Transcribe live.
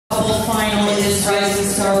Final is Rising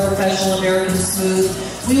Star Professional American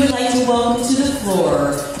Smooth. We would like to welcome to the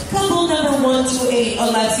floor couple number 128,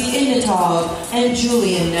 Alexei Ignatov and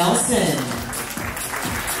Julian Nelson.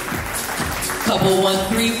 Couple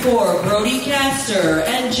 134, Brody Castor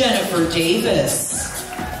and Jennifer Davis.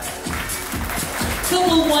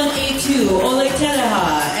 Couple 182, Oleg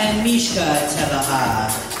Teleha and Mishka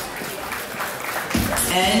Teleha.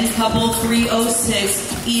 And couple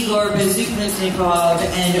 306, Igor Bezuknikov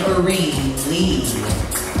and Irene Lee.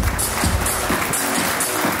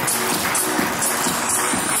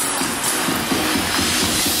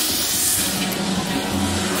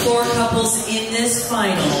 Four couples in this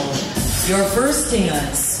final. Your first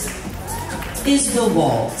dance is the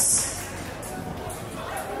waltz.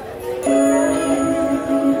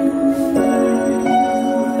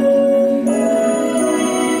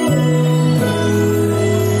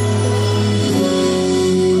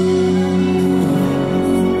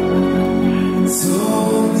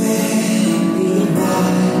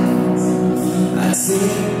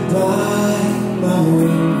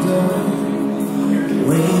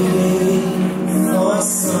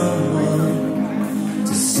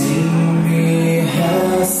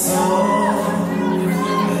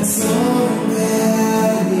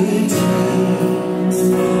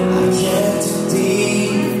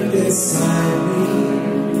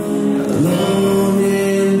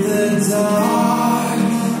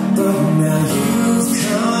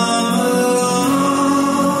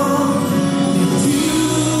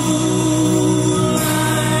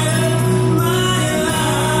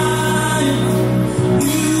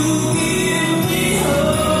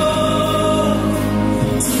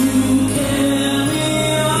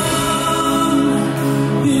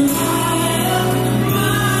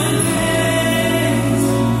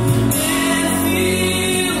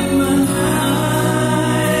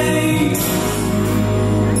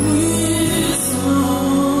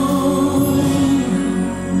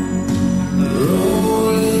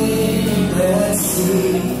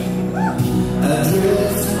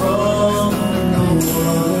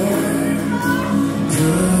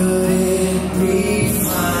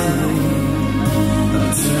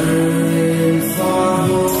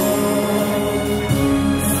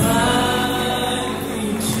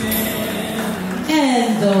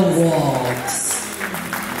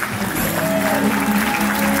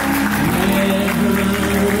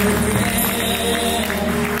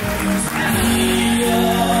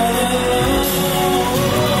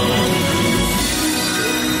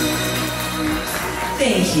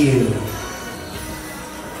 Thank you.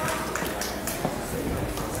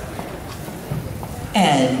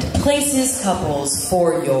 And places couples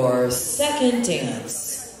for your second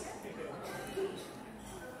dance.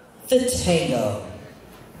 The tango.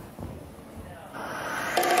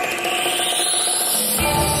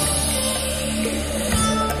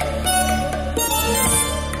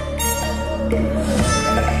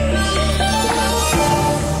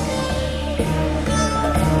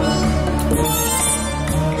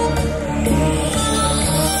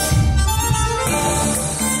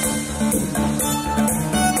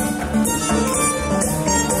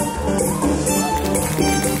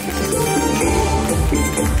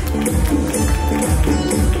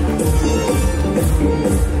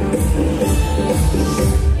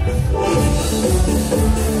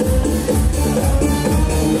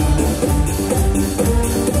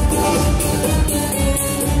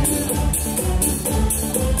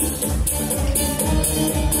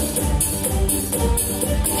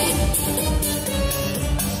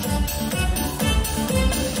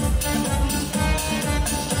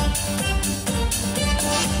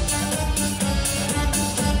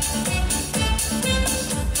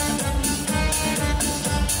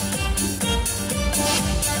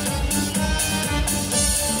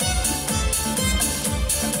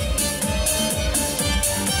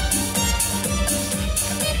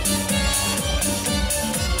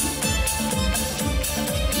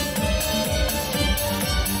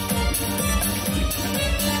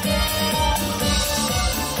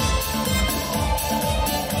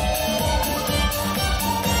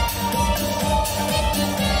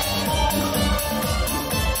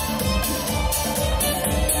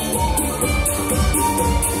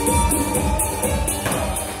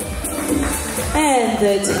 And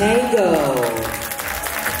the tango.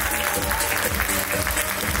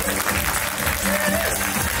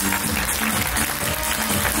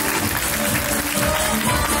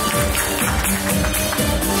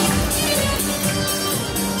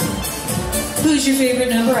 Who's your favorite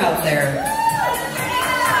number out there?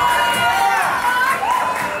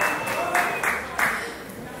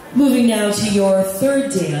 Moving now to your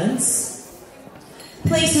third dance.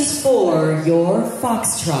 Places for your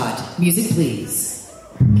foxtrot. Music, please.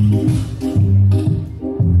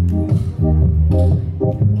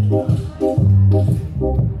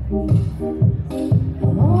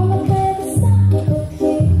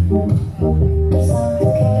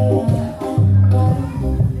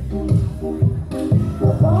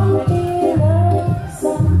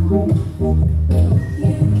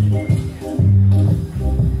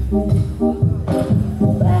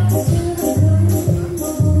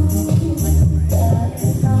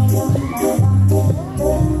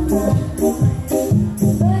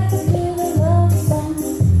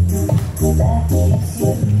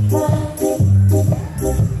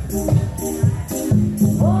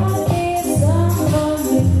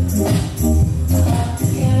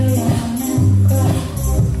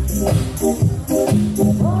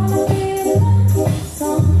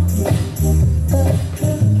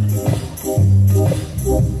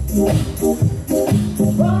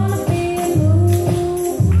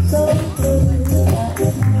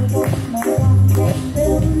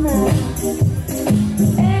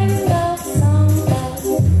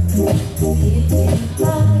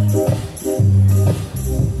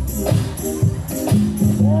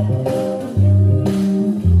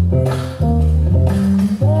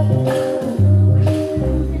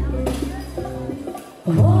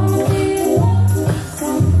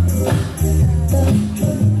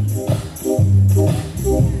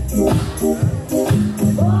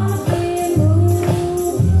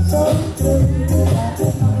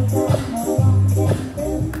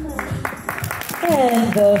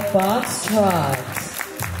 And the foxtrot.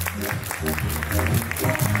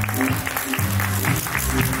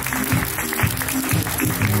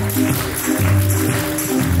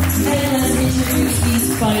 And let's introduce these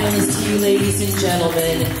finalists to you, ladies and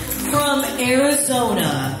gentlemen. From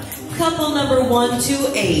Arizona, couple number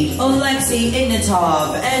 128, Alexei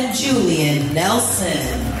Ignatov and Julian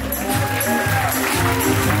Nelson.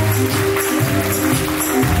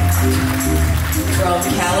 From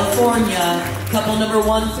California, couple number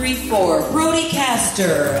 134, Brody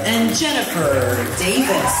Castor and Jennifer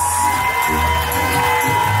Davis.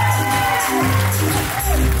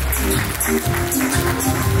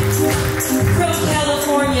 From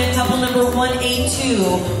California, couple number 182,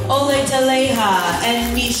 Ole Taleja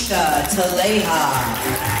and Mishka Taleja.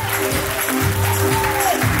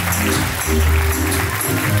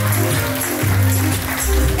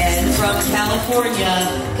 And from California,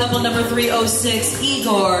 couple number 306,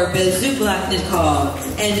 Igor Bezublaknikov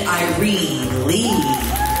and Irene Lee.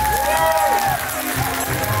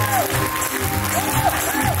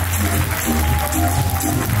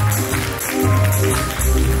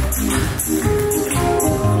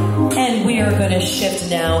 And we are going to shift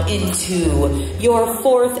now into your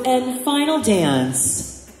fourth and final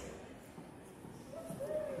dance.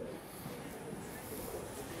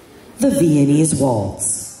 The Viennese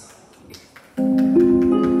Waltz.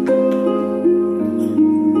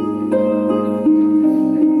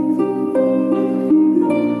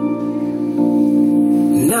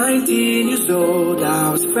 Old, I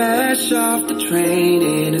was fresh off the train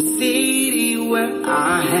in a city where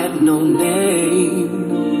I had no name.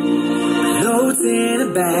 Clothes in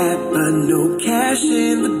the back, but no cash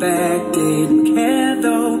in the bag. Didn't care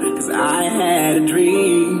though, cause I had a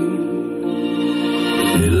dream.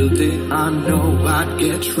 Little did I know I'd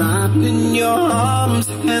get trapped in your arms,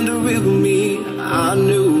 and the real me I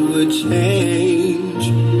knew would change.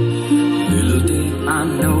 Little did I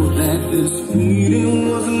know that this feeling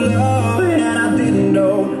was love, and I didn't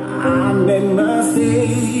know I made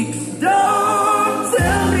mistakes. Don't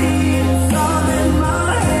tell me it's all in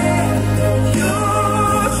my head.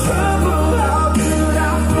 Your trouble, how could I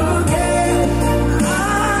forget? I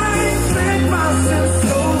make myself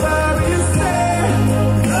so very sad.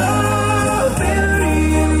 Love memory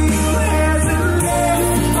in you hasn't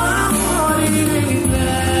left my heart in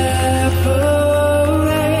evaporate.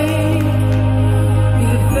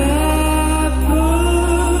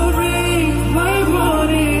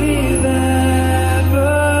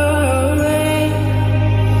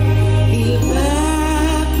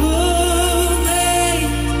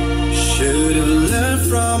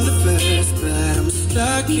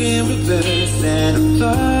 In reverse, and I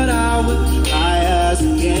thought I would try us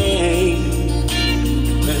again.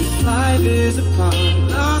 When 5 years apart,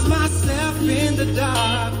 lost myself in the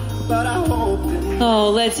dark, but I hope.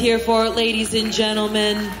 Oh, let's hear for it, ladies and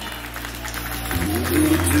gentlemen.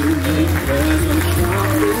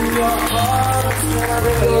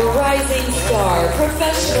 Your rising star,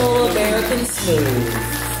 professional American smooth.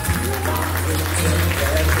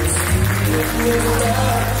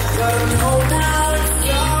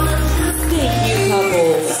 Thank you, couple.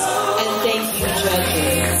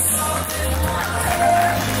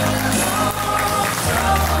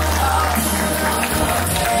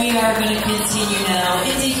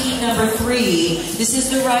 number 3. This is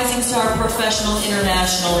the Rising Star Professional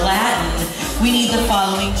International Latin. We need the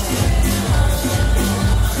following.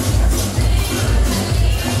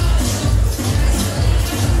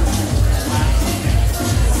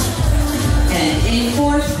 And in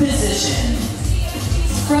 4th position,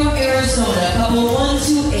 from Arizona, couple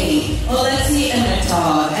 128, Alexi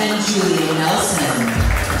Enetov and Julia Nelson.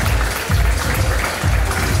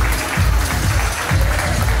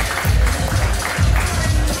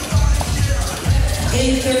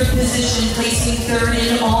 In 3rd position, placing 3rd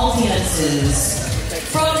in all dances,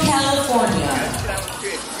 from California,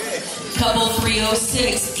 couple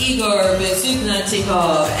 306, Igor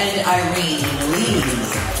Bezuknatikov and Irene Lee.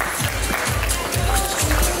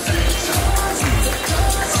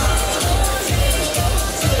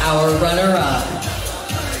 Our runner-up,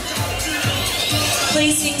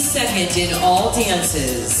 placing 2nd in all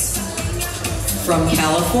dances, from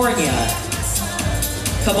California,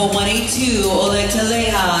 couple 182, Oleg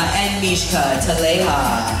Taleha and Mishka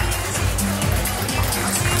Taleha.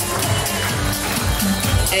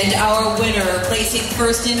 And our winner, placing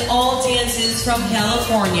 1st in all dances, from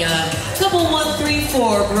California, couple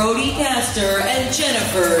 134, Brody Castor and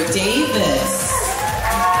Jennifer Davis.